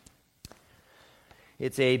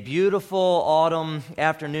It's a beautiful autumn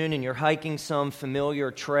afternoon, and you're hiking some familiar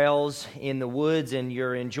trails in the woods, and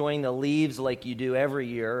you're enjoying the leaves like you do every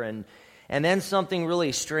year. And then something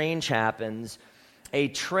really strange happens. A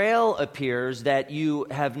trail appears that you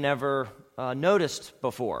have never noticed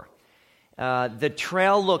before. The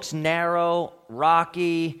trail looks narrow,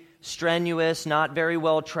 rocky, strenuous, not very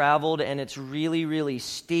well traveled, and it's really, really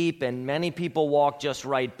steep, and many people walk just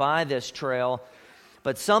right by this trail.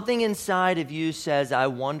 But something inside of you says, I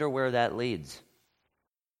wonder where that leads.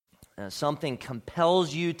 Something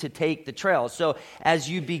compels you to take the trail. So as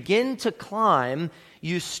you begin to climb,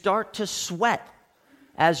 you start to sweat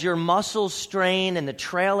as your muscles strain and the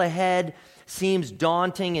trail ahead seems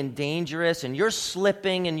daunting and dangerous, and you're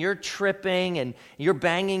slipping and you're tripping and you're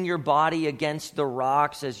banging your body against the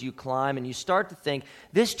rocks as you climb, and you start to think,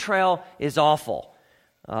 this trail is awful.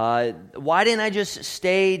 Why didn't I just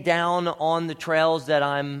stay down on the trails that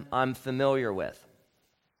I'm familiar with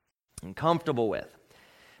and comfortable with?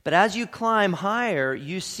 But as you climb higher,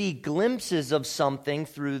 you see glimpses of something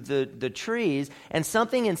through the trees, and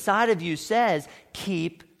something inside of you says,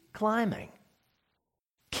 keep climbing.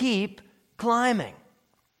 Keep climbing.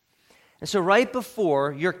 And so right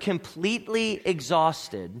before you're completely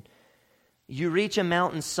exhausted, you reach a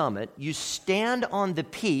mountain summit, you stand on the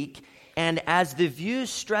peak, and as the view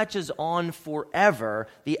stretches on forever,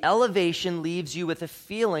 the elevation leaves you with a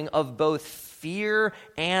feeling of both fear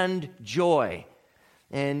and joy.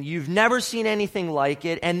 And you've never seen anything like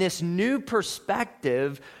it. And this new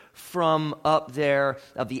perspective from up there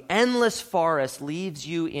of the endless forest leaves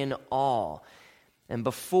you in awe. And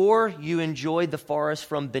before, you enjoyed the forest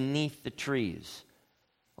from beneath the trees,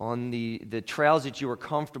 on the trails that you were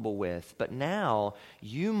comfortable with. But now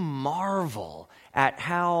you marvel at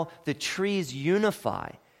how the trees unify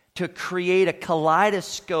to create a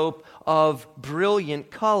kaleidoscope of brilliant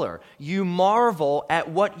color. You marvel at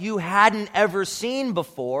what you hadn't ever seen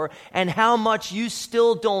before and how much you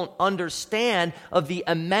still don't understand of the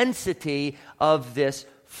immensity of this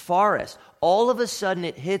forest. All of a sudden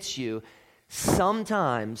it hits you,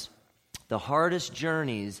 sometimes the hardest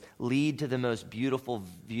journeys lead to the most beautiful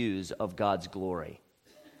views of God's glory.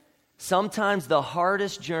 Sometimes the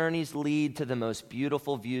hardest journeys lead to the most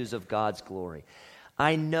beautiful views of God's glory.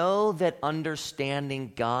 I know that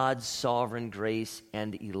understanding God's sovereign grace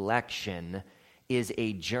and election is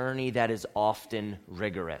a journey that is often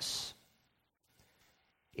rigorous.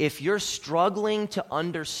 If you're struggling to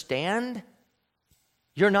understand,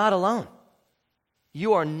 you're not alone.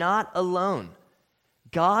 You are not alone.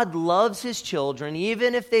 God loves His children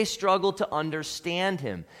even if they struggle to understand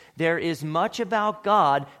Him. There is much about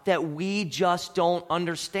God that we just don't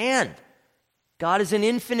understand. God is an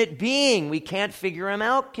infinite being. We can't figure Him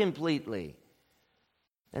out completely.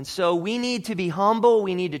 And so we need to be humble.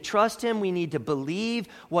 We need to trust Him. We need to believe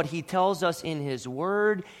what He tells us in His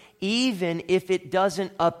Word, even if it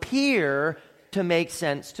doesn't appear to make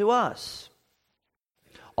sense to us.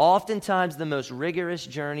 Oftentimes, the most rigorous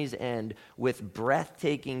journeys end with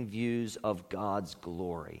breathtaking views of God's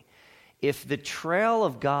glory. If the trail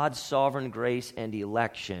of God's sovereign grace and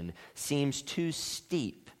election seems too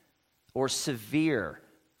steep or severe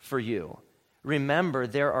for you, remember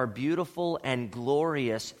there are beautiful and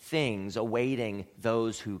glorious things awaiting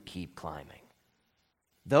those who keep climbing.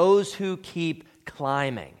 Those who keep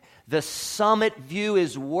climbing. The summit view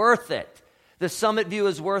is worth it. The summit view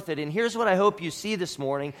is worth it. And here's what I hope you see this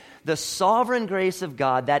morning. The sovereign grace of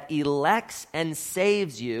God that elects and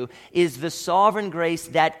saves you is the sovereign grace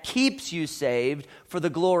that keeps you saved for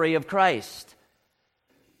the glory of Christ.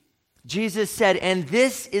 Jesus said, and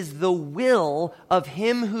this is the will of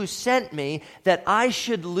Him who sent me, that I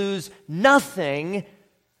should lose nothing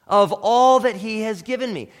of all that He has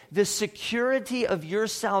given me. The security of your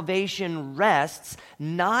salvation rests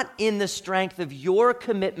not in the strength of your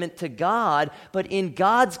commitment to God, but in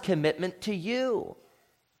God's commitment to you.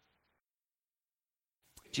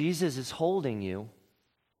 Jesus is holding you.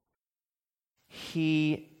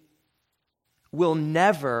 He will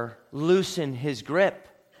never loosen His grip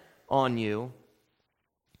on you.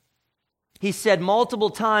 He said multiple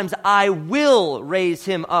times, I will raise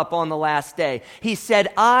him up on the last day. He said,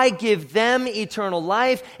 I give them eternal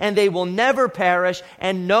life, and they will never perish,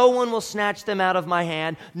 and no one will snatch them out of my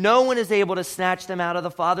hand. No one is able to snatch them out of the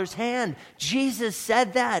Father's hand. Jesus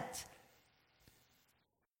said that.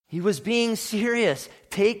 He was being serious.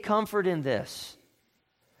 Take comfort in this.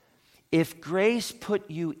 If grace put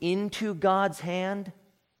you into God's hand,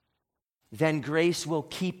 then grace will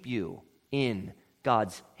keep you in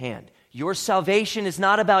God's hand. Your salvation is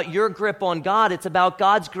not about your grip on God. It's about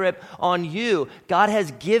God's grip on you. God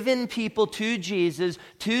has given people to Jesus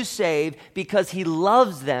to save because he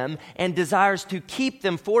loves them and desires to keep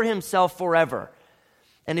them for himself forever.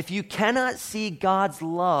 And if you cannot see God's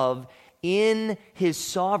love in his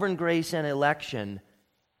sovereign grace and election,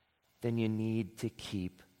 then you need to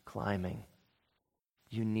keep climbing.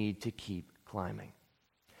 You need to keep climbing.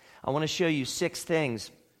 I want to show you 6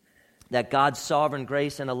 things that God's sovereign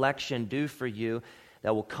grace and election do for you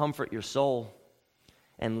that will comfort your soul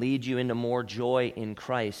and lead you into more joy in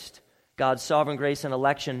Christ. God's sovereign grace and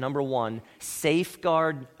election, number 1,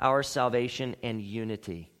 safeguard our salvation and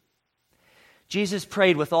unity. Jesus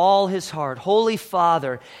prayed with all his heart, Holy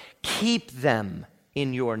Father, keep them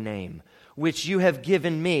in your name, which you have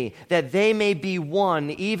given me, that they may be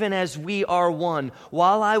one, even as we are one.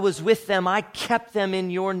 While I was with them, I kept them in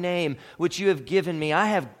your name, which you have given me. I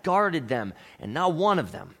have guarded them, and not one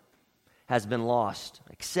of them has been lost,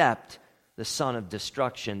 except the son of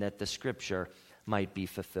destruction, that the scripture might be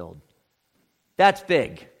fulfilled. That's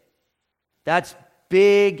big. That's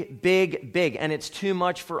big, big, big, and it's too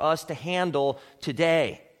much for us to handle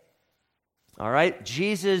today. All right,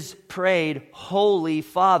 Jesus prayed, Holy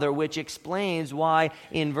Father, which explains why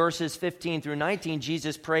in verses 15 through 19,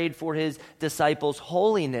 Jesus prayed for his disciples'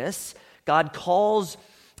 holiness. God calls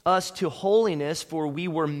us to holiness, for we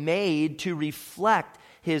were made to reflect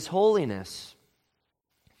his holiness.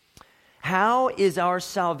 How is our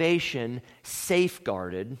salvation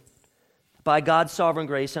safeguarded by God's sovereign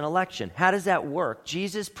grace and election? How does that work?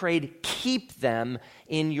 Jesus prayed, keep them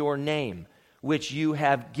in your name, which you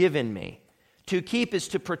have given me. To keep is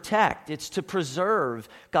to protect. It's to preserve.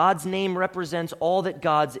 God's name represents all that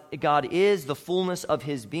God is, the fullness of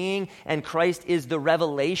his being, and Christ is the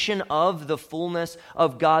revelation of the fullness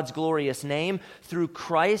of God's glorious name. Through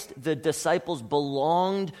Christ, the disciples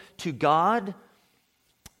belonged to God,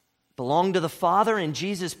 belonged to the Father, and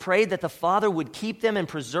Jesus prayed that the Father would keep them and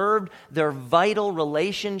preserve their vital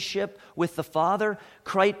relationship with the Father.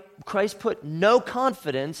 Christ put no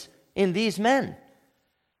confidence in these men.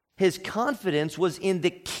 His confidence was in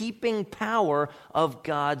the keeping power of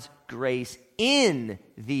God's grace in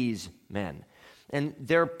these men. And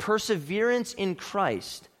their perseverance in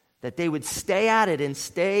Christ, that they would stay at it and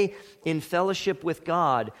stay in fellowship with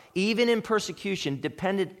God, even in persecution,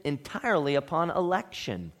 depended entirely upon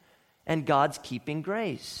election and God's keeping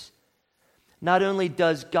grace. Not only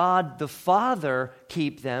does God the Father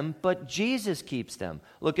keep them, but Jesus keeps them.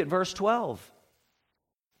 Look at verse 12.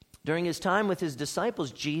 During his time with his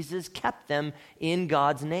disciples, Jesus kept them in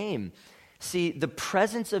God's name. See, the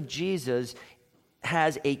presence of Jesus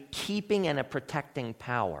has a keeping and a protecting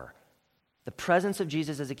power. The presence of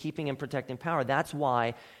Jesus has a keeping and protecting power. That's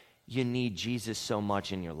why you need Jesus so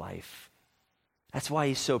much in your life. That's why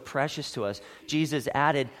he's so precious to us. Jesus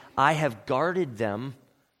added, I have guarded them.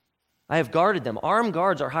 I have guarded them. Armed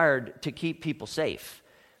guards are hired to keep people safe.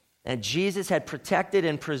 And Jesus had protected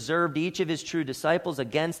and preserved each of his true disciples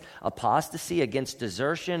against apostasy, against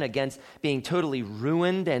desertion, against being totally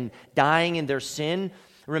ruined and dying in their sin.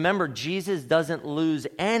 Remember, Jesus doesn't lose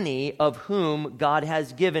any of whom God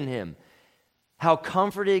has given him. How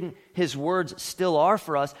comforting his words still are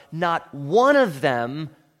for us. Not one of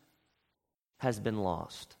them has been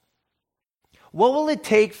lost. What will it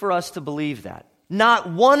take for us to believe that? Not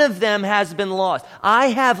one of them has been lost. I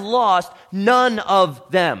have lost none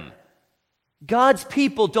of them. God's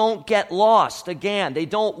people don't get lost again. They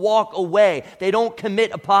don't walk away. They don't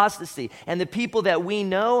commit apostasy. And the people that we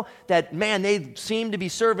know that, man, they seem to be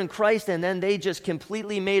serving Christ and then they just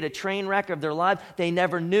completely made a train wreck of their lives, they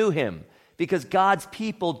never knew him. Because God's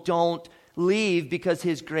people don't leave because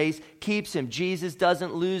his grace keeps him. Jesus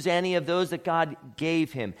doesn't lose any of those that God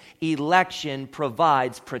gave him. Election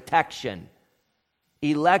provides protection.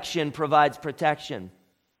 Election provides protection.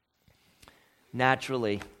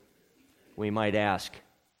 Naturally, we might ask,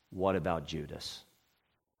 what about Judas?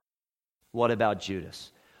 What about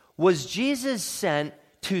Judas? Was Jesus sent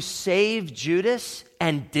to save Judas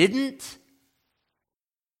and didn't?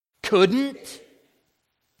 Couldn't?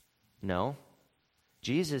 No.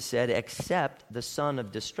 Jesus said, except the son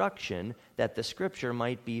of destruction, that the scripture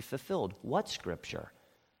might be fulfilled. What scripture?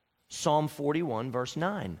 Psalm 41, verse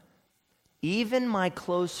 9. Even my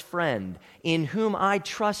close friend, in whom I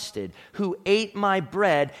trusted, who ate my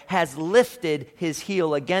bread, has lifted his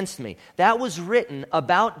heel against me. That was written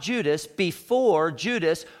about Judas before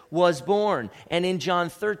Judas was born. And in John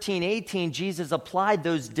 13:18, Jesus applied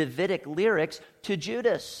those Davidic lyrics to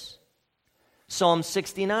Judas. Psalm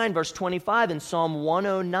 69, verse 25, and Psalm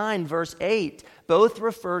 109, verse 8, both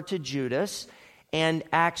refer to Judas. and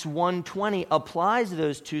Acts 1:20 applies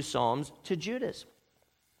those two psalms to Judas.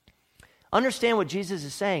 Understand what Jesus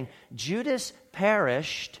is saying. Judas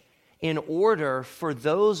perished in order for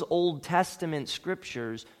those Old Testament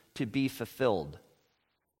scriptures to be fulfilled.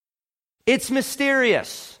 It's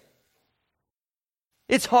mysterious.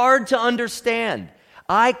 It's hard to understand.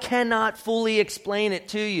 I cannot fully explain it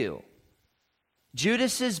to you.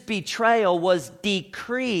 Judas's betrayal was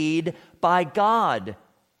decreed by God.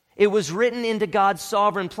 It was written into God's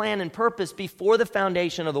sovereign plan and purpose before the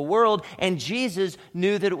foundation of the world, and Jesus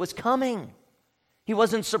knew that it was coming. He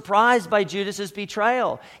wasn't surprised by Judas's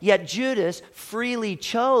betrayal. Yet Judas freely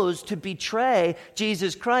chose to betray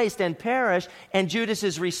Jesus Christ and perish, and Judas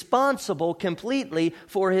is responsible completely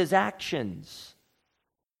for his actions.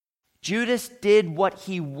 Judas did what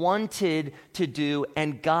he wanted to do,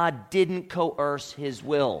 and God didn't coerce his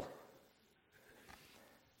will.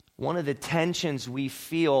 One of the tensions we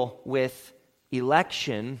feel with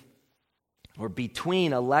election, or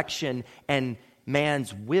between election and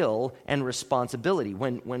man's will and responsibility,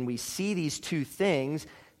 when we see these two things,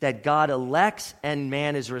 that God elects and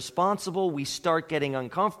man is responsible, we start getting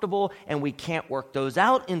uncomfortable and we can't work those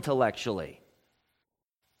out intellectually.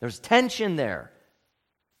 There's tension there.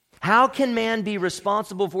 How can man be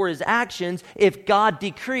responsible for his actions if God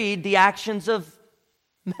decreed the actions of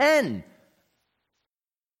men?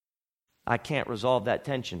 I can't resolve that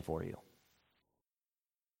tension for you.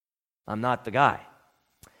 I'm not the guy.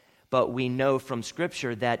 But we know from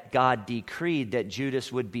Scripture that God decreed that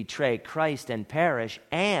Judas would betray Christ and perish,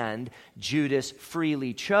 and Judas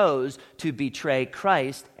freely chose to betray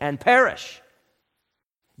Christ and perish.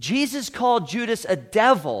 Jesus called Judas a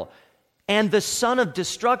devil and the son of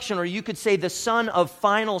destruction, or you could say the son of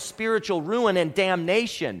final spiritual ruin and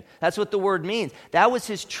damnation. That's what the word means. That was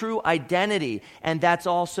his true identity, and that's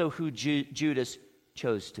also who Judas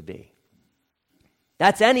chose to be.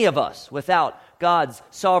 That's any of us without God's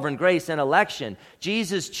sovereign grace and election.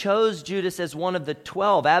 Jesus chose Judas as one of the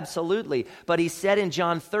 12, absolutely. But he said in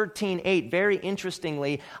John 13:8, very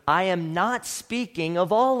interestingly, I am not speaking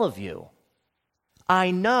of all of you. I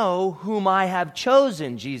know whom I have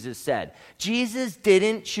chosen, Jesus said. Jesus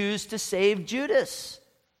didn't choose to save Judas.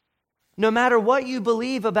 No matter what you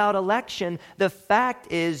believe about election, the fact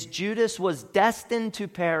is Judas was destined to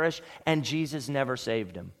perish, and Jesus never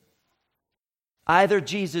saved him. Either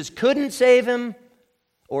Jesus couldn't save him,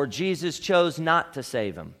 or Jesus chose not to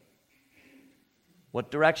save him.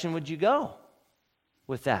 What direction would you go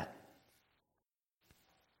with that?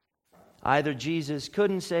 Either Jesus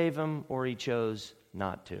couldn't save him, or he chose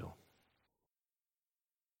not to.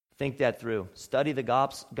 Think that through. Study the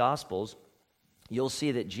Gospels. You'll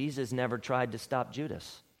see that Jesus never tried to stop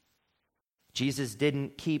Judas. Jesus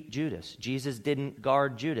didn't keep Judas. Jesus didn't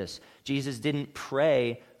guard Judas. Jesus didn't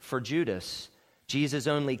pray for Judas. Jesus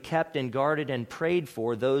only kept and guarded and prayed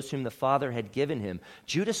for those whom the Father had given him.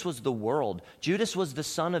 Judas was the world. Judas was the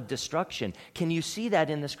son of destruction. Can you see that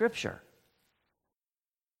in the Scripture?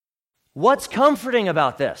 What's comforting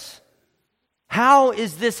about this? How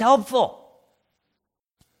is this helpful?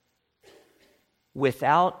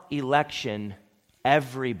 Without election,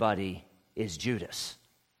 everybody is Judas.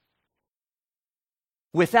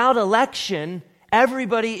 Without election,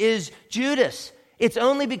 everybody is Judas. It's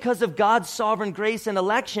only because of God's sovereign grace and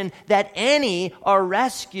election that any are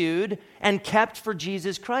rescued and kept for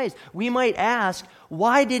Jesus Christ. We might ask,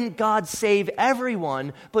 why didn't God save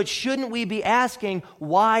everyone? But shouldn't we be asking,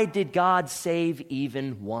 why did God save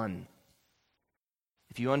even one?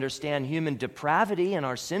 If you understand human depravity and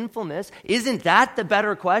our sinfulness, isn't that the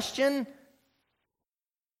better question?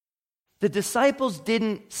 The disciples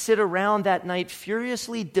didn't sit around that night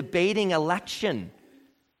furiously debating election,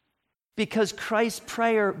 because Christ's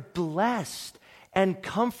prayer blessed and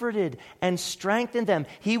comforted and strengthened them.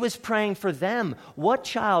 He was praying for them. What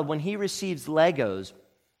child, when he receives Legos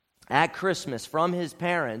at Christmas from his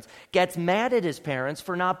parents, gets mad at his parents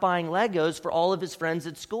for not buying Legos for all of his friends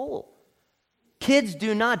at school? Kids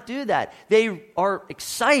do not do that. They are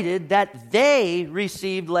excited that they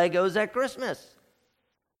received Legos at Christmas.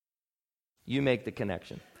 You make the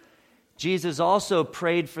connection. Jesus also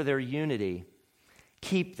prayed for their unity.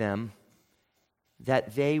 Keep them,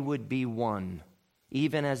 that they would be one,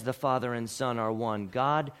 even as the Father and Son are one.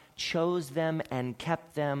 God chose them and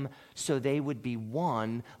kept them so they would be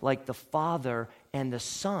one, like the Father and the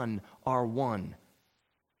Son are one.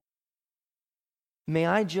 May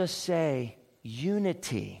I just say,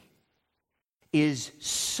 unity is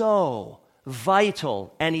so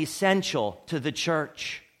vital and essential to the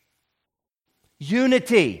church.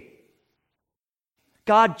 Unity.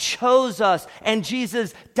 God chose us, and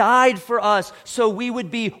Jesus died for us so we would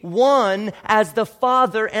be one as the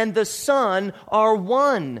Father and the Son are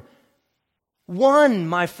one. One,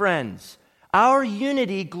 my friends. Our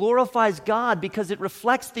unity glorifies God because it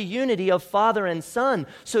reflects the unity of Father and Son.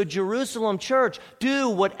 So Jerusalem Church, do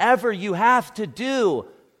whatever you have to do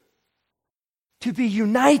to be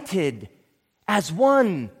united as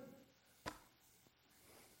one.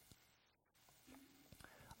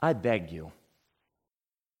 I beg you.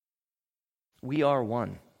 We are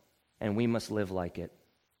one, and we must live like it.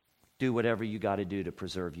 Do whatever you got to do to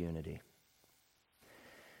preserve unity.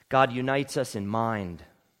 God unites us in mind,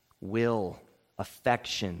 will,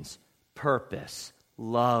 affections, purpose,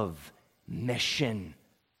 love, mission,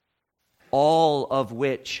 all of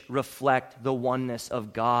which reflect the oneness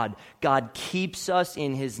of God. God keeps us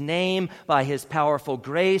in His name by His powerful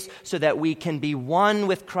grace so that we can be one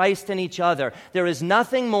with Christ and each other. There is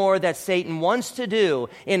nothing more that Satan wants to do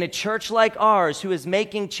in a church like ours who is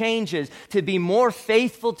making changes to be more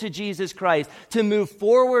faithful to Jesus Christ, to move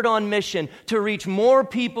forward on mission, to reach more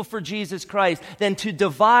people for Jesus Christ, than to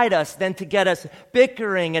divide us, than to get us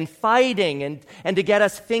bickering and fighting and to get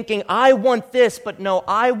us thinking, I want this, but no,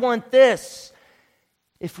 I want this.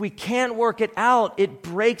 If we can't work it out, it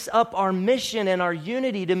breaks up our mission and our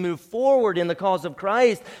unity to move forward in the cause of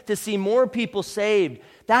Christ, to see more people saved.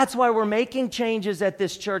 That's why we're making changes at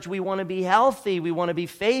this church. We want to be healthy. We want to be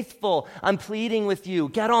faithful. I'm pleading with you.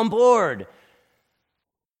 Get on board.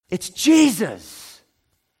 It's Jesus.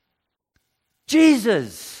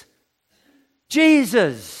 Jesus.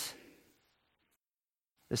 Jesus.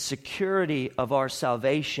 The security of our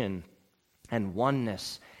salvation and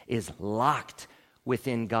oneness is locked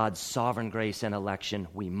within God's sovereign grace and election.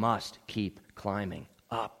 We must keep climbing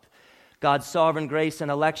up. God's sovereign grace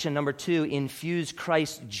and election. Number 2, infuse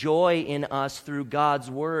Christ's joy in us through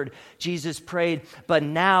God's word. Jesus prayed, but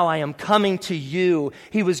now I am coming to you.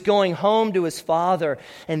 He was going home to his Father.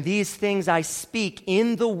 And these things I speak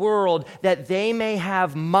in the world that they may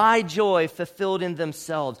have my joy fulfilled in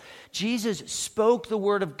themselves. Jesus spoke the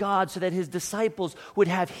word of God so that his disciples would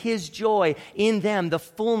have his joy in them, the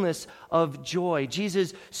fullness of joy.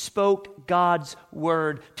 Jesus spoke God's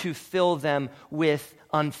word to fill them with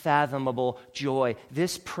unfathomable joy.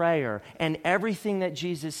 This prayer and everything that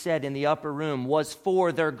Jesus said in the upper room was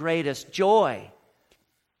for their greatest joy.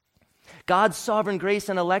 God's sovereign grace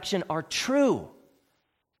and election are true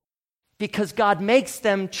because God makes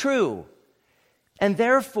them true. And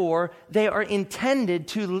therefore, they are intended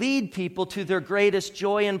to lead people to their greatest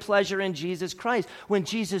joy and pleasure in Jesus Christ. When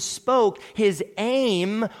Jesus spoke, his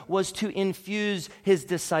aim was to infuse his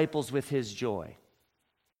disciples with his joy.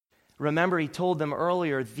 Remember, he told them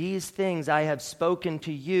earlier, these things I have spoken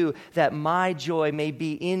to you, that my joy may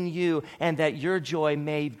be in you, and that your joy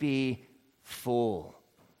may be full.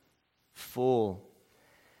 Full.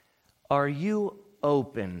 Are you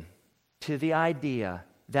open to the idea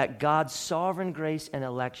that God's sovereign grace and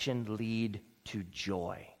election lead to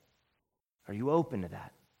joy? Are you open to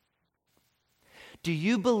that? Do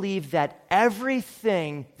you believe that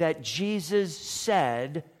everything that Jesus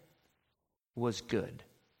said was good?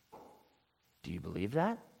 Do you believe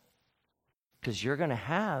that? Because you're going to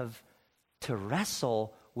have to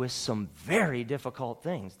wrestle with some very difficult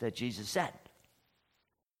things that Jesus said.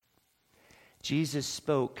 Jesus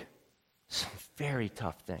spoke some very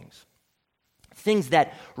tough things. Things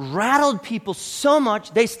that rattled people so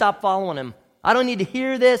much, they stopped following him. I don't need to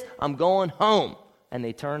hear this. I'm going home. And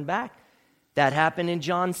they turned back. That happened in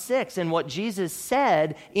John 6. And what Jesus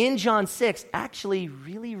said in John 6 actually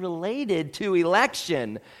really related to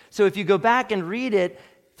election. So if you go back and read it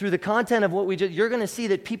through the content of what we just, you're going to see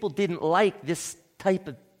that people didn't like this type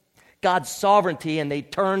of God's sovereignty, and they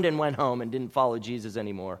turned and went home and didn't follow Jesus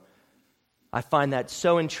anymore. I find that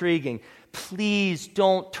so intriguing. Please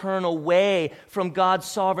don't turn away from God's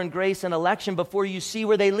sovereign grace and election before you see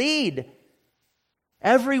where they lead.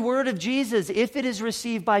 Every word of Jesus, if it is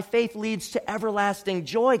received by faith, leads to everlasting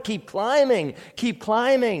joy. Keep climbing. Keep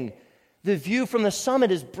climbing. The view from the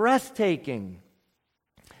summit is breathtaking.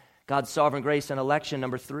 God's sovereign grace and election,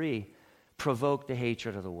 number 3, provoke the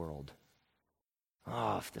hatred of the world.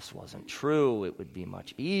 Oh, if this wasn't true, it would be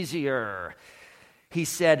much easier. He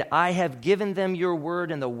said, I have given them your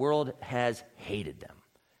word, and the world has hated them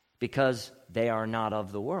because they are not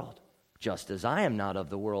of the world, just as I am not of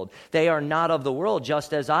the world. They are not of the world,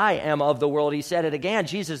 just as I am of the world. He said it again.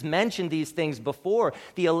 Jesus mentioned these things before.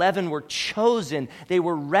 The 11 were chosen. They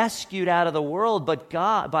were rescued out of the world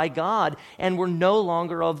by God, and were no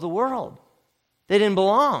longer of the world. They didn't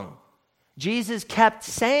belong. Jesus kept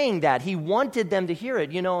saying that. He wanted them to hear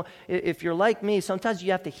it. You know, if you're like me, sometimes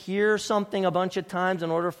you have to hear something a bunch of times in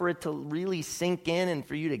order for it to really sink in and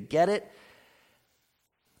for you to get it.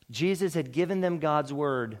 Jesus had given them God's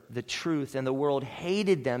word, the truth, and the world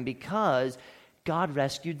hated them because God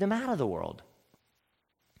rescued them out of the world.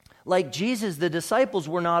 Like Jesus, the disciples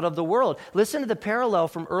were not of the world. Listen to the parallel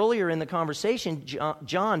from earlier in the conversation,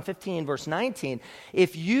 John 15, verse 19.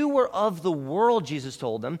 If you were of the world, Jesus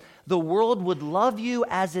told them, the world would love you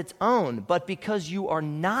as its own. But because you are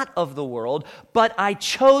not of the world, but I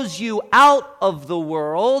chose you out of the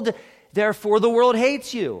world, therefore the world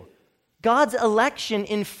hates you. God's election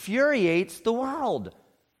infuriates the world.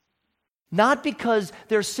 Not because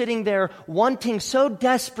they're sitting there wanting so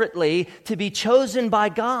desperately to be chosen by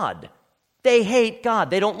God. They hate God.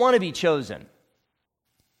 They don't want to be chosen.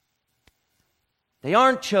 They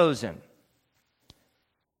aren't chosen.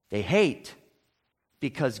 They hate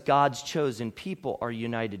because God's chosen people are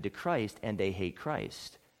united to Christ and they hate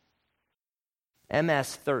Christ.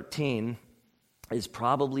 MS-13 is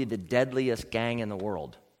probably the deadliest gang in the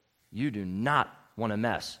world. You do not want to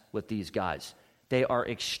mess with these guys. They are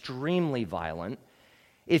extremely violent.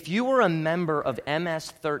 If you were a member of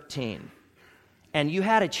MS-13 and you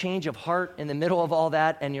had a change of heart in the middle of all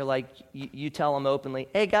that and you're like, you tell them openly,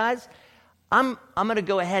 hey guys, I'm going to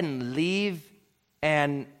go ahead and leave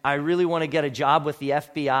and I really want to get a job with the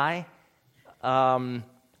FBI.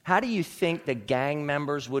 How do you think the gang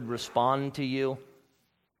members would respond to you?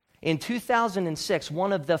 In 2006,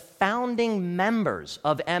 one of the founding members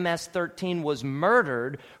of MS-13 was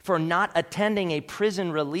murdered for not attending a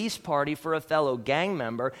prison release party for a fellow gang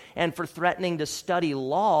member and for threatening to study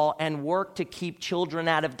law and work to keep children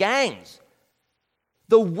out of gangs.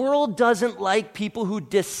 The world doesn't like people who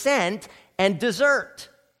dissent and desert.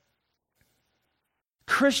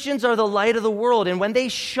 Christians are the light of the world, and when they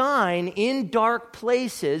shine in dark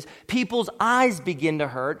places, people's eyes begin to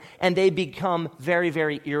hurt, and they become very,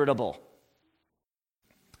 very irritable.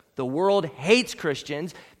 The world hates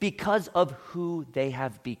Christians because of who they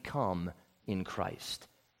have become in Christ.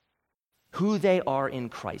 Who they are in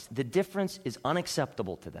Christ. The difference is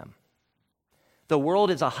unacceptable to them. The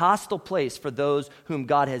world is a hostile place for those whom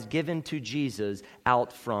God has given to Jesus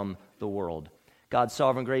out from the world. God's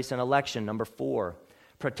sovereign grace and election, number 4.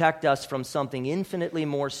 Protect us from something infinitely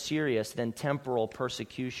more serious than temporal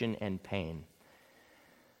persecution and pain.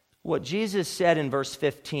 What Jesus said in verse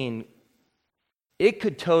 15, it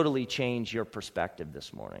could totally change your perspective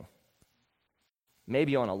this morning.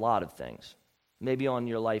 Maybe on a lot of things. Maybe on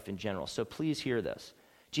your life in general. So please hear this.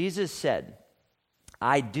 Jesus said,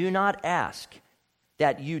 I do not ask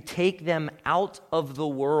that you take them out of the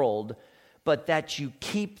world, but that you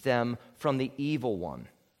keep them from the evil one.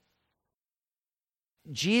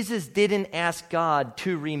 Jesus didn't ask God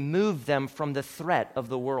to remove them from the threat of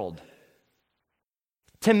the world,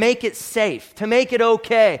 to make it safe, to make it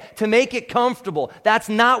okay, to make it comfortable. That's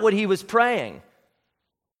not what he was praying.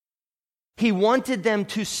 He wanted them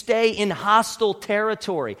to stay in hostile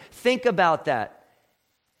territory. Think about that.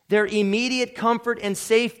 Their immediate comfort and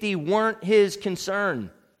safety weren't his concern.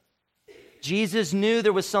 Jesus knew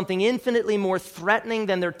there was something infinitely more threatening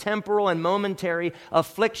than their temporal and momentary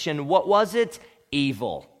affliction. What was it?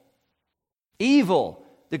 Evil. Evil.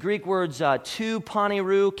 The Greek words tu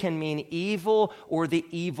paneru can mean evil or the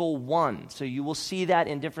evil one. So you will see that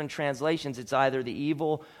in different translations. It's either the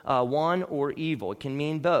evil one or evil. It can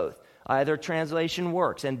mean both. Either translation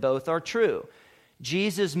works, and both are true.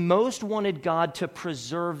 Jesus most wanted God to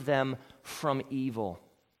preserve them from evil.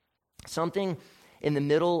 Something in the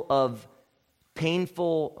middle of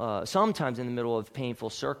sometimes in the middle of painful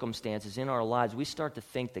circumstances in our lives, we start to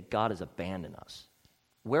think that God has abandoned us.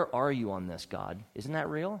 Where are you on this, God? Isn't that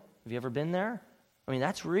real? Have you ever been there? I mean,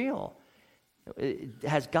 that's real.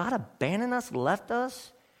 Has God abandoned us, left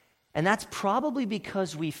us? And that's probably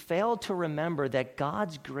because we fail to remember that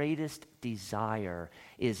God's greatest desire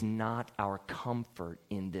is not our comfort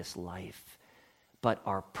in this life, but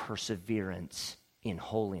our perseverance in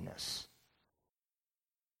holiness.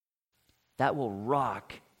 That will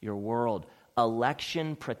rock your world.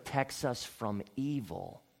 Election protects us from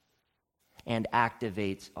evil and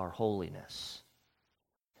activates our holiness.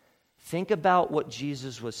 Think about what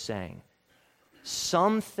Jesus was saying.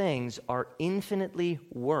 Some things are infinitely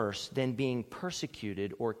worse than being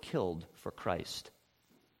persecuted or killed for Christ.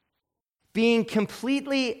 Being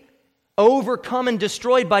completely overcome and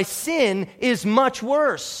destroyed by sin is much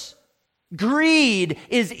worse. Greed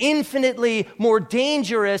is infinitely more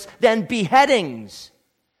dangerous than beheadings.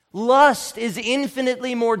 Lust is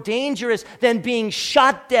infinitely more dangerous than being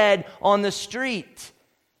shot dead on the street.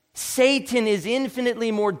 Satan is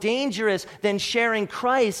infinitely more dangerous than sharing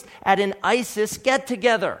Christ at an ISIS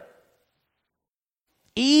get-together.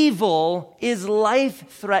 Evil is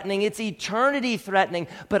life-threatening, it's eternity-threatening,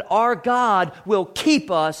 but our God will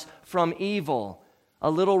keep us from evil. A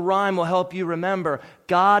little rhyme will help you remember.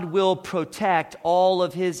 God will protect all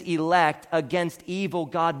of his elect against evil.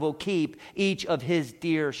 God will keep each of his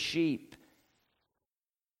dear sheep.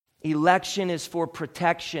 Election is for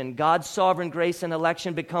protection. God's sovereign grace and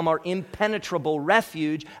election become our impenetrable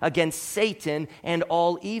refuge against Satan and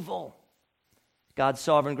all evil. God's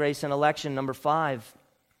sovereign grace and election. Number 5,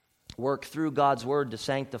 work through God's word to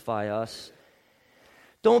sanctify us.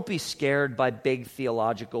 Don't be scared by big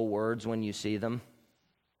theological words when you see them.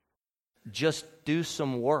 Just do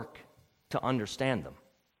some work to understand them.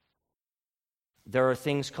 There are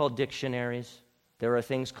things called dictionaries. There are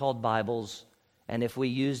things called Bibles. And if we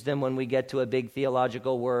use them when we get to a big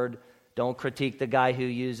theological word, don't critique the guy who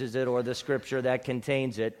uses it or the scripture that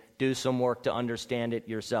contains it. Do some work to understand it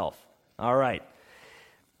yourself. All right.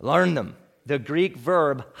 Learn them. The Greek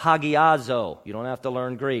verb hagiazo. You don't have to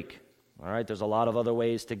learn Greek. All right, there's a lot of other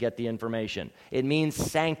ways to get the information. It means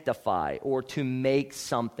sanctify or to make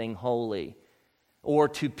something holy or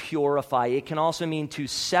to purify. It can also mean to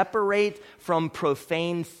separate from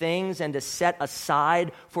profane things and to set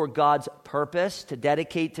aside for God's purpose, to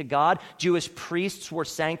dedicate to God. Jewish priests were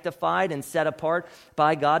sanctified and set apart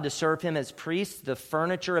by God to serve him as priests. The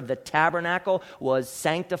furniture of the tabernacle was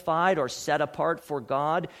sanctified or set apart for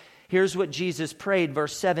God. Here's what Jesus prayed,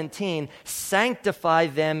 verse 17, sanctify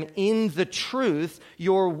them in the truth.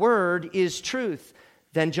 Your word is truth.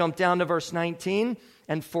 Then jump down to verse 19,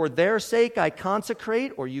 and for their sake I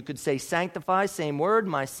consecrate, or you could say sanctify, same word,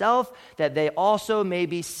 myself, that they also may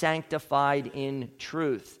be sanctified in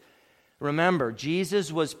truth. Remember, Jesus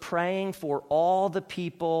was praying for all the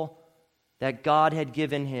people that God had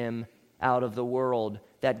given him out of the world,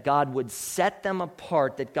 that God would set them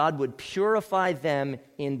apart, that God would purify them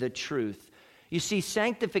in the truth. You see,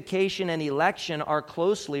 sanctification and election are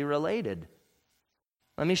closely related.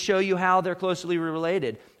 Let me show you how they're closely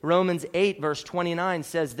related. Romans 8, verse 29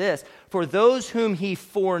 says this, for those whom he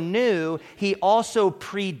foreknew, he also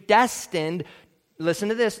predestined, listen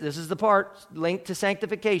to this is the part linked to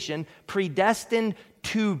sanctification, predestined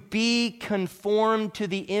to be conformed to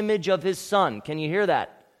the image of his Son. Can you hear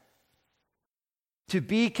that? To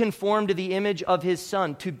be conformed to the image of his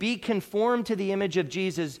Son. To be conformed to the image of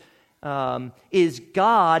Jesus is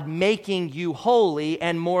God making you holy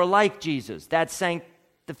and more like Jesus. That's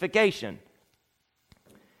sanctification.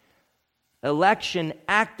 Election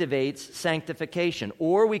activates sanctification.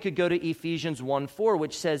 Or we could go to Ephesians 1:4,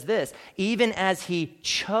 which says this, even as he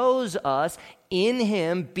chose us in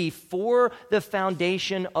him before the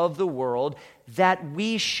foundation of the world, that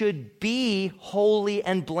we should be holy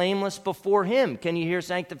and blameless before him. Can you hear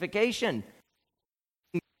sanctification?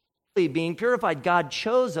 Being purified. God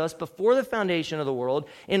chose us before the foundation of the world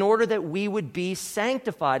in order that we would be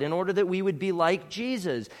sanctified, in order that we would be like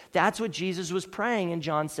Jesus. That's what Jesus was praying in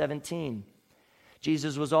John 17.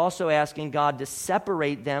 Jesus was also asking God to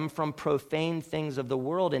separate them from profane things of the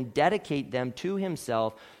world and dedicate them to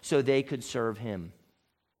himself so they could serve him.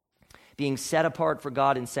 Being set apart for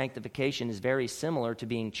God in sanctification is very similar to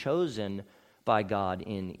being chosen by God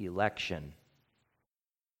in election.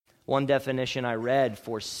 One definition I read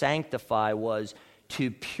for sanctify was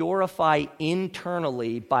to purify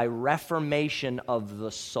internally by reformation of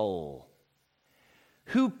the soul.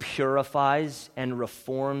 Who purifies and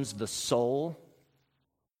reforms the soul?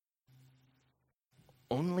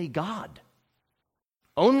 Only God.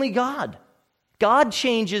 Only God. God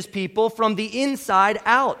changes people from the inside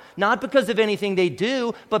out, not because of anything they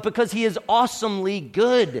do, but because he is awesomely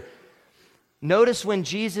good. Notice what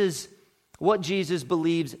Jesus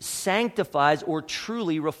believes sanctifies or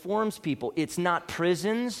truly reforms people. It's not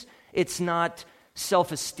prisons, it's not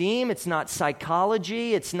self-esteem, it's not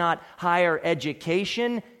psychology, it's not higher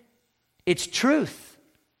education. It's truth.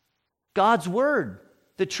 God's word,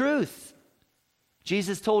 the truth.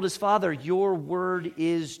 Jesus told his Father, your word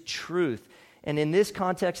is truth. And in this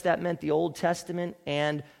context, that meant the Old Testament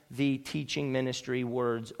and the teaching ministry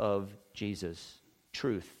words of Jesus.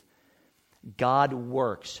 Truth. God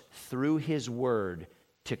works through his word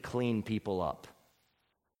to clean people up.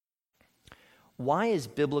 Why is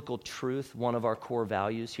biblical truth one of our core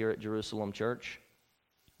values here at Jerusalem Church?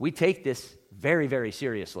 We take this very, very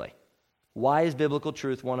seriously. Why is biblical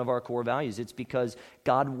truth one of our core values? It's because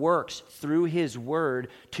God works through his word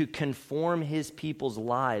to conform his people's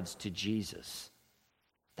lives to Jesus.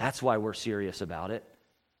 That's why we're serious about it.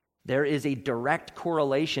 There is a direct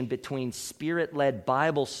correlation between spirit-led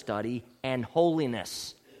Bible study and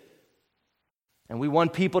holiness. And we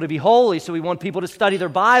want people to be holy, so we want people to study their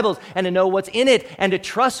Bibles and to know what's in it and to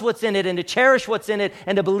trust what's in it and to cherish what's in it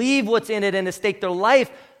and to believe what's in it and to stake their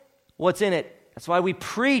life what's in it. That's why we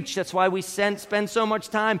preach. That's why we spend so much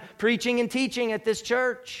time preaching and teaching at this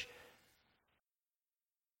church.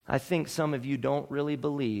 I think some of you don't really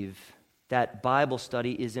believe that Bible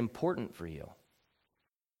study is important for you.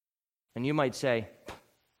 And you might say,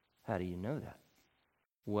 how do you know that?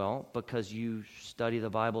 Well, because you study the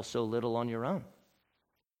Bible so little on your own.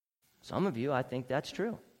 Some of you, I think that's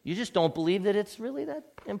true. You just don't believe that it's really that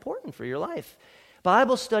important for your life.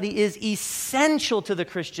 Bible study is essential to the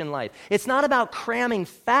Christian life. It's not about cramming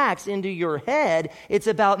facts into your head. It's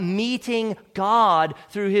about meeting God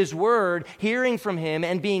through His Word, hearing from Him,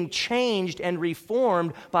 and being changed and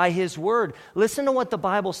reformed by His Word. Listen to what the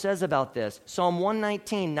Bible says about this. Psalm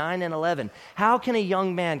 119, 9 and 11. How can a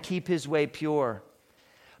young man keep his way pure?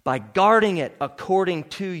 By guarding it according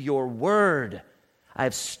to your word. I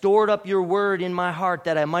have stored up your word in my heart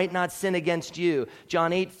that I might not sin against you.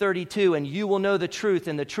 John 8:32, and you will know the truth,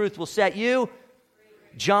 and the truth will set you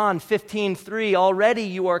free. John 15:3, already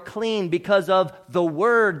you are clean because of the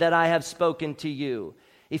word that I have spoken to you.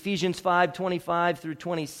 Ephesians 5:25 through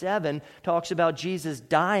 27 talks about Jesus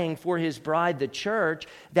dying for His bride, the church,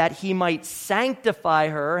 that He might sanctify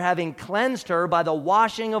her, having cleansed her by the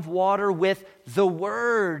washing of water with the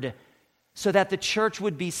word, so that the church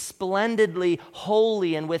would be splendidly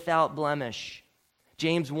holy and without blemish.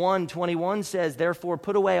 James 1:21 says, therefore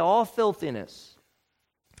put away all filthiness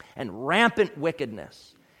and rampant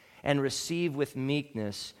wickedness, and receive with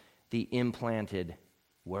meekness the implanted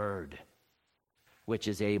word, which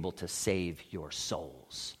is able to save your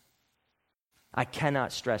souls. I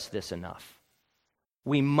cannot stress this enough.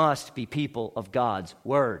 We must be people of God's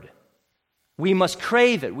word. We must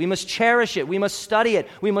crave it. We must cherish it. We must study it.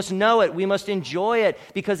 We must know it. We must enjoy it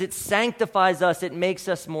because it sanctifies us. It makes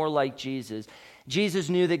us more like Jesus. Jesus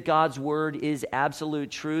knew that God's word is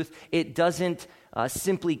absolute truth. It doesn't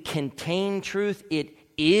simply contain truth. It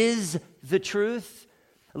is the truth.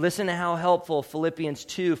 Listen to how helpful Philippians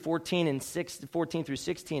 2, 14 through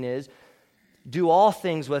 16 is. Do all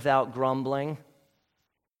things without grumbling.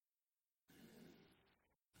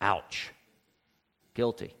 Ouch.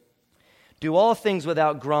 Guilty. Do all things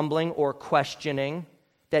without grumbling or questioning,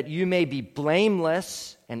 that you may be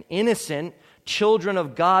blameless and innocent, children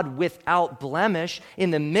of God without blemish, in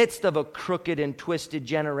the midst of a crooked and twisted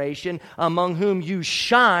generation, among whom you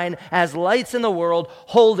shine as lights in the world,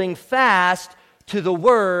 holding fast to the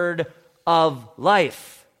word of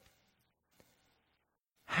life.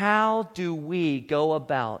 How do we go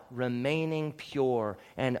about remaining pure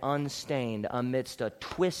and unstained amidst a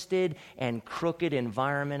twisted and crooked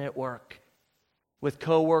environment at work? With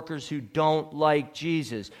coworkers who don't like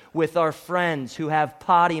Jesus, with our friends who have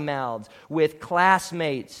potty mouths, with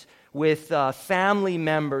classmates, with family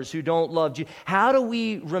members who don't love Jesus. How do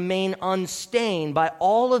we remain unstained by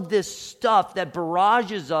all of this stuff that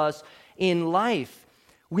barrages us in life?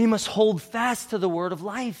 We must hold fast to the word of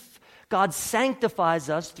life. God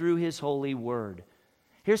sanctifies us through His holy word.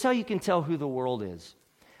 Here's how you can tell who the world is.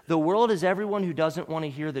 The world is everyone who doesn't want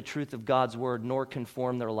to hear the truth of God's word nor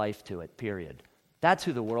conform their life to it, period. That's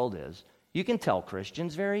who the world is. You can tell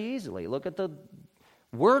Christians very easily. Look at the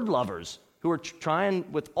word lovers who are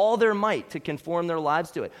trying with all their might to conform their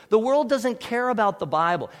lives to it. The world doesn't care about the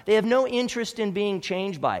Bible. They have no interest in being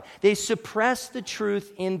changed by it. They suppress the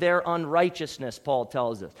truth in their unrighteousness, Paul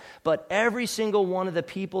tells us. But every single one of the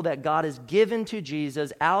people that God has given to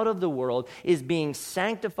Jesus out of the world is being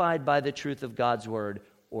sanctified by the truth of God's word,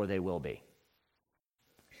 or they will be.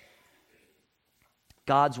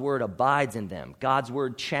 God's word abides in them. God's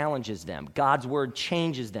word challenges them. God's word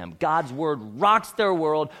changes them. God's word rocks their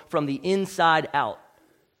world from the inside out.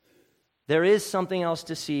 There is something else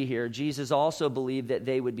to see here. Jesus also believed that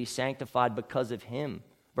they would be sanctified because of Him.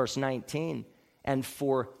 Verse 19, and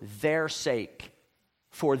for their sake,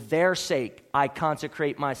 I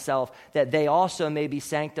consecrate myself, that they also may be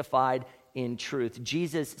sanctified in truth.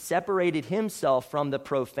 Jesus separated Himself from the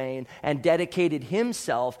profane and dedicated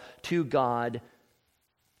Himself to God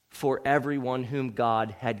for everyone whom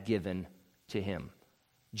God had given to Him.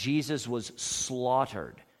 Jesus was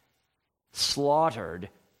slaughtered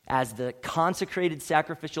as the consecrated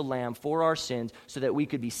sacrificial lamb for our sins so that we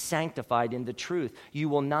could be sanctified in the truth. You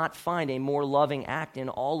will not find a more loving act in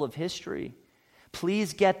all of history.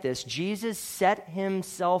 Please get this. Jesus set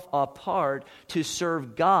himself apart to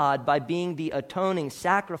serve God by being the atoning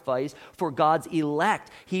sacrifice for God's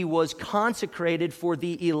elect. He was consecrated for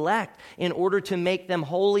the elect in order to make them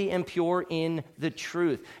holy and pure in the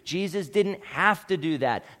truth. Jesus didn't have to do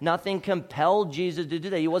that. Nothing compelled Jesus to do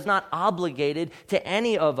that. He was not obligated to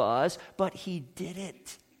any of us, but he did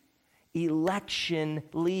it. Election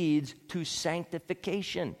leads to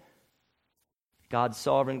sanctification. God's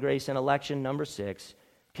sovereign grace and election, number 6,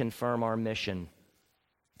 confirm our mission.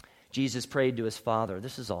 Jesus prayed to his Father.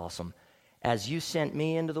 This is awesome. As you sent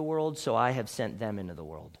me into the world, so I have sent them into the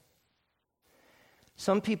world.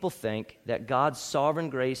 Some people think that God's sovereign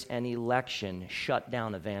grace and election shut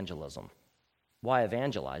down evangelism. Why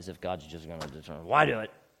evangelize if God's just going to determine? Why do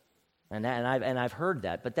it? And I've heard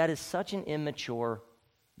that, but that is such an immature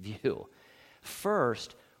view.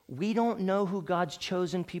 First, we don't know who God's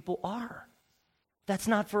chosen people are. That's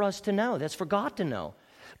not for us to know. That's for God to know.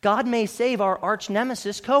 God may save our arch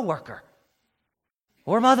nemesis coworker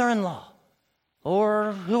or mother-in-law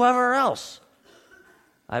or whoever else.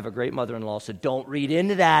 I have a great mother-in-law, so don't read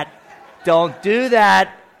into that. Don't do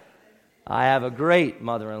that. I have a great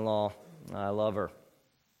mother-in-law. I love her.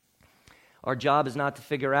 Our job is not to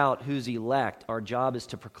figure out who's elect. Our job is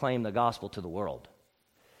to proclaim the gospel to the world.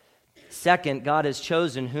 Second, God has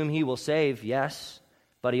chosen whom he will save, yes,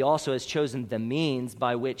 but he also has chosen the means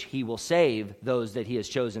by which he will save those that he has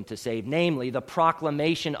chosen to save, namely the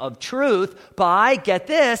proclamation of truth by, get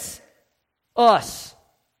this, us.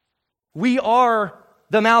 We are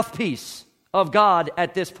the mouthpiece of God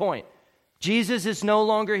at this point. Jesus is no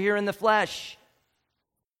longer here in the flesh.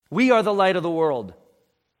 We are the light of the world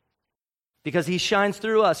because he shines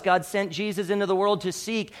through us. God sent Jesus into the world to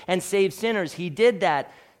seek and save sinners. He did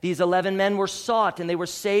that. These 11 men were sought and they were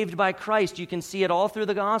saved by Christ. You can see it all through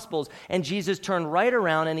the Gospels. And Jesus turned right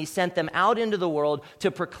around and he sent them out into the world to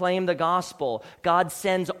proclaim the gospel. God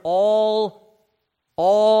sends all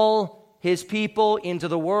his people into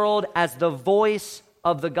the world as the voice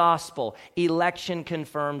of the gospel. Election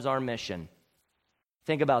confirms our mission.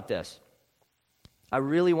 Think about this. I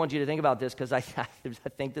really want you to think about this because I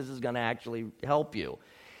think this is going to actually help you.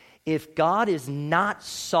 If God is not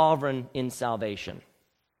sovereign in salvation,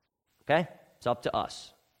 okay? It's up to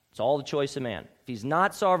us. It's all the choice of man. If he's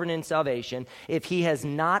not sovereign in salvation, if he has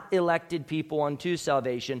not elected people unto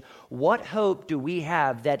salvation, what hope do we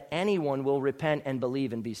have that anyone will repent and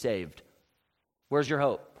believe and be saved? Where's your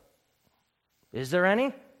hope? Is there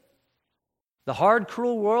any? The hard,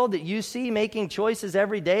 cruel world that you see making choices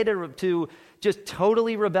every day to just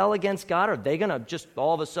totally rebel against God, are they going to just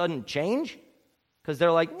all of a sudden change? Because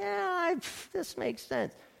they're like, yeah, this makes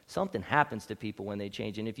sense. Something happens to people when they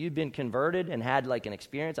change. And if you've been converted and had like an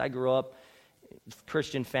experience, I grew up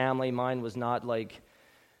Christian family. Mine was not like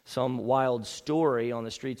some wild story on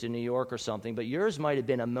the streets of New York or something, but yours might have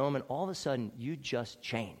been a moment all of a sudden you just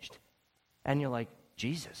changed. And you're like,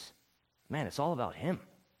 Jesus, man, it's all about him.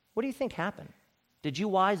 What do you think happened? Did you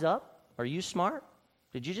wise up? Are you smart?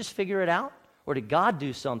 Did you just figure it out? Or did God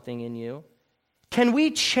do something in you? Can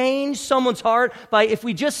we change someone's heart by if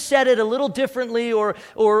we just said it a little differently or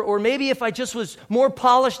maybe if I just was more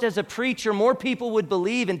polished as a preacher, more people would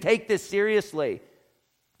believe and take this seriously?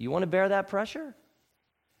 You want to bear that pressure?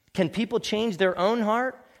 Can people change their own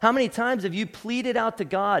heart? How many times have you pleaded out to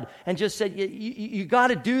God and just said, you got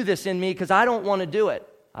to do this in me because I don't want to do it?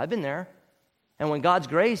 I've been there. And when God's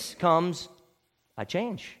grace comes, I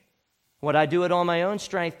change. When I do it on my own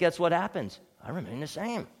strength, guess what happens? I remain the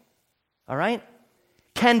same. All right?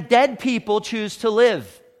 Can dead people choose to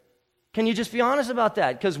live? Can you just be honest about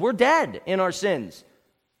that? Because we're dead in our sins.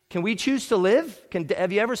 Can we choose to live?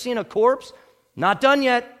 Have you ever seen a corpse? Not done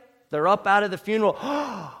yet. They're up out of the funeral.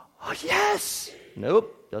 Oh, yes.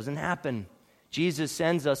 Nope, doesn't happen. Jesus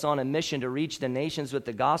sends us on a mission to reach the nations with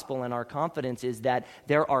the gospel, and our confidence is that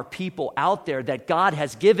there are people out there that God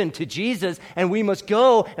has given to Jesus, and we must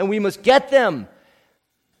go and we must get them.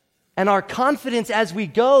 And our confidence as we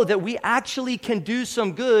go that we actually can do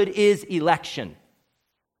some good is election.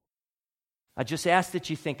 I just ask that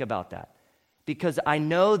you think about that because I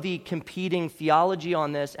know the competing theology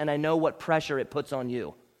on this and I know what pressure it puts on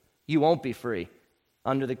you. You won't be free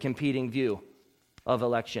under the competing view of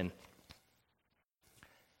election.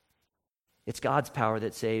 It's God's power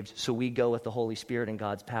that saves, so we go with the Holy Spirit and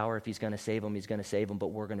God's power. If he's going to save them, he's going to save them, but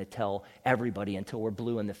we're going to tell everybody until we're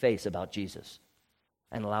blue in the face about Jesus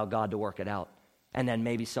and allow God to work it out. And then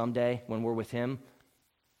maybe someday when we're with him,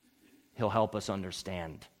 he'll help us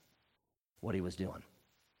understand what he was doing.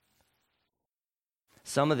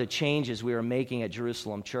 Some of the changes we are making at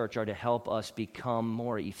Jerusalem Church are to help us become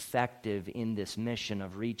more effective in this mission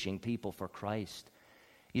of reaching people for Christ.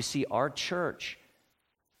 You see, our church,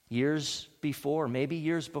 years before, maybe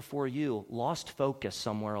years before you, lost focus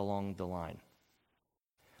somewhere along the line.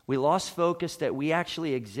 We lost focus that we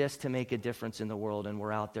actually exist to make a difference in the world, and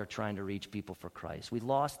we're out there trying to reach people for Christ. We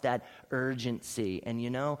lost that urgency, and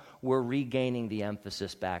we're regaining the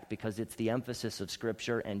emphasis back because it's the emphasis of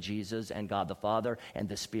Scripture and Jesus and God the Father and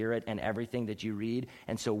the Spirit and everything that you read,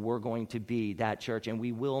 and so we're going to be that church, and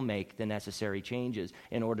we will make the necessary changes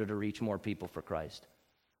in order to reach more people for Christ.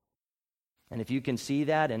 And if you can see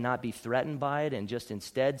that and not be threatened by it and just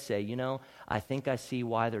instead say, I think I see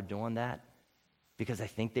why they're doing that, because I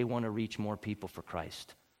think they want to reach more people for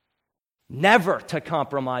Christ. Never to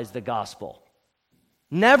compromise the gospel.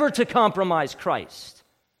 Never to compromise Christ.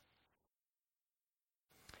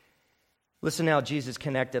 Listen now, Jesus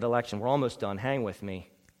connected election. We're almost done. Hang with me.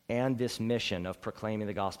 And this mission of proclaiming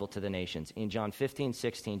the gospel to the nations. In John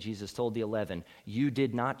 15:16, Jesus told the 11, you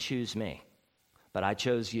did not choose me, but I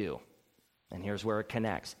chose you. And here's where it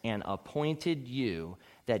connects. And appointed you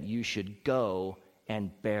that you should go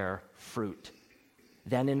and bear fruit.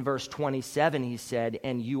 Then in verse 27 he said,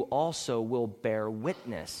 and you also will bear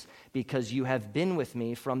witness because you have been with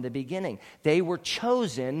me from the beginning. They were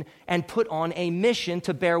chosen and put on a mission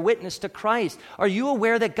to bear witness to Christ. Are you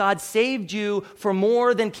aware that God saved you for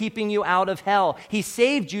more than keeping you out of hell? He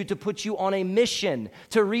saved you to put you on a mission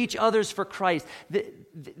to reach others for Christ.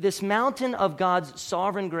 This mountain of God's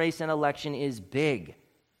sovereign grace and election is big.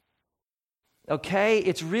 Okay?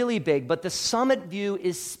 It's really big, but the summit view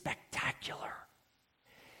is spectacular.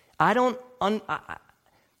 I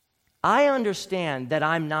understand that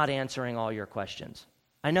I'm not answering all your questions.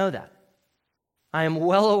 I know that. I am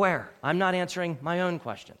well aware. I'm not answering my own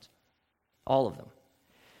questions, all of them.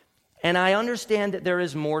 And I understand that there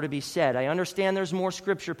is more to be said. I understand there's more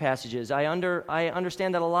scripture passages. I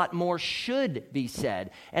understand that a lot more should be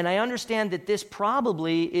said. And I understand that this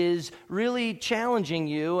probably is really challenging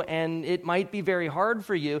you, and it might be very hard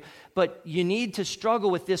for you, but you need to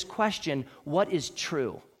struggle with this question: what is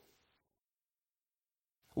true?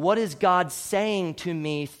 What is God saying to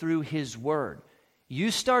me through His Word?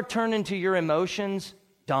 You start turning to your emotions,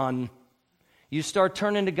 done. You start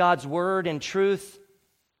turning to God's Word and truth.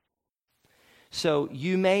 So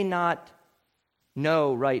you may not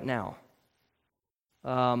know right now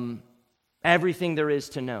everything there is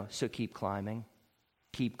to know. So keep climbing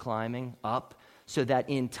up, so that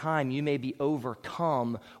in time you may be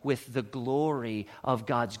overcome with the glory of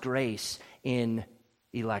God's grace in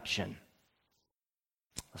election.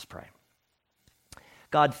 Let's pray.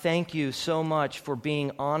 God, thank you so much for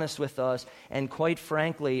being honest with us. And quite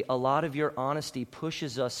frankly, a lot of your honesty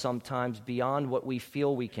pushes us sometimes beyond what we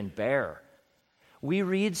feel we can bear. We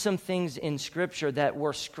read some things in Scripture that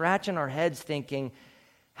we're scratching our heads thinking,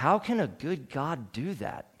 how can a good God do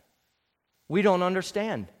that? We don't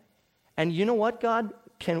understand. And you know what, God?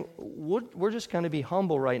 We're just going to be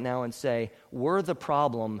humble right now and say, we're the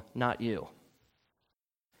problem, not you.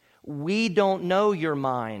 We don't know your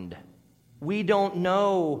mind. We don't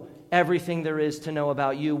know everything there is to know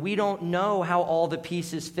about you. We don't know how all the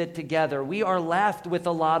pieces fit together. We are left with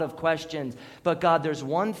a lot of questions. But God, there's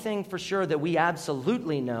one thing for sure that we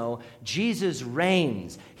absolutely know. Jesus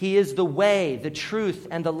reigns. He is the way, the truth,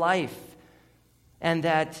 and the life. And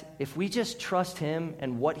that if we just trust Him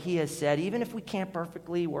and what He has said, even if we can't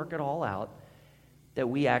perfectly work it all out, that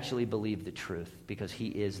we actually believe the truth because He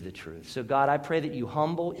is the truth. So God, I pray that you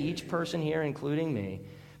humble each person here, including me,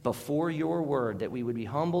 before your word, that we would be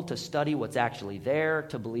humble to study what's actually there,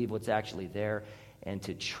 to believe what's actually there, and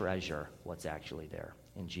to treasure what's actually there.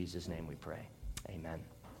 In Jesus' name we pray. Amen.